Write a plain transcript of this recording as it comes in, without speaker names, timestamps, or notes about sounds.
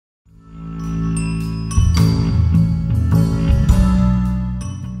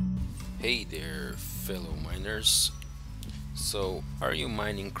gamers. So, are you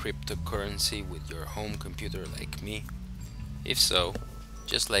mining cryptocurrency with your home computer like me? If so,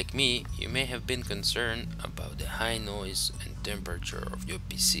 just like me, you may have been concerned about the high noise and temperature of your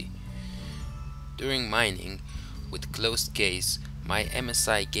PC. During mining, with closed case, my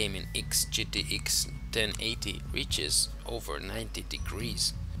MSI Gaming X GTX 1080 reaches over 90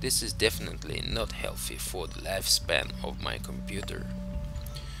 degrees. This is definitely not healthy for the lifespan of my computer.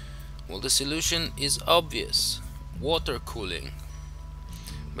 Well, the solution is obvious: water cooling.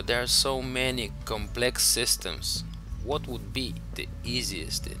 But there are so many complex systems. What would be the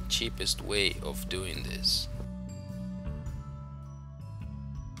easiest and cheapest way of doing this?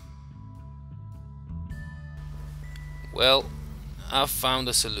 Well, I've found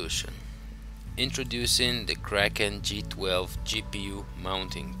a solution. Introducing the Kraken G12 GPU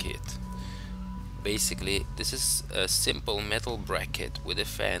mounting kit. Basically, this is a simple metal bracket with a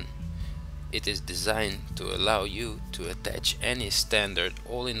fan. It is designed to allow you to attach any standard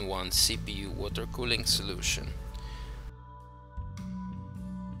all-in-one CPU water cooling solution.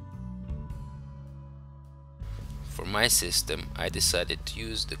 For my system, I decided to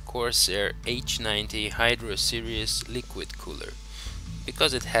use the Corsair H90 Hydro Series liquid cooler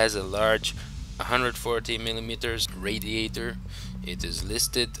because it has a large 140mm radiator. It is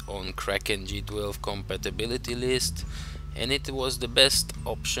listed on Kraken G12 compatibility list, and it was the best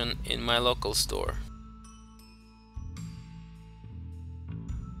option in my local store.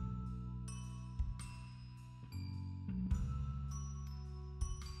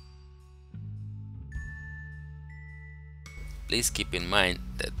 Please keep in mind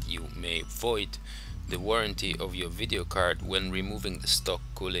that you may void the warranty of your video card when removing the stock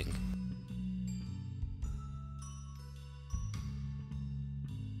cooling.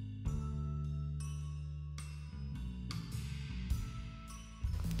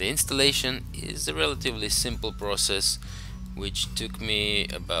 The installation is a relatively simple process which took me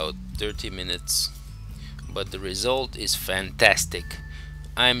about 30 minutes, but the result is fantastic.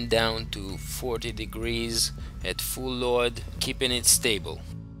 I'm down to 40 degrees at full load, keeping it stable.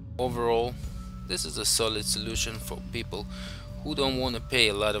 Overall, this is a solid solution for people who don't want to pay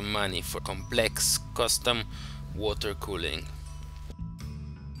a lot of money for complex custom water cooling.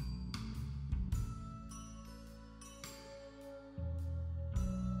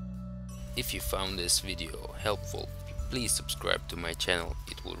 If you found this video helpful, please subscribe to my channel.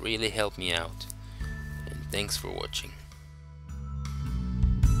 It will really help me out. And thanks for watching.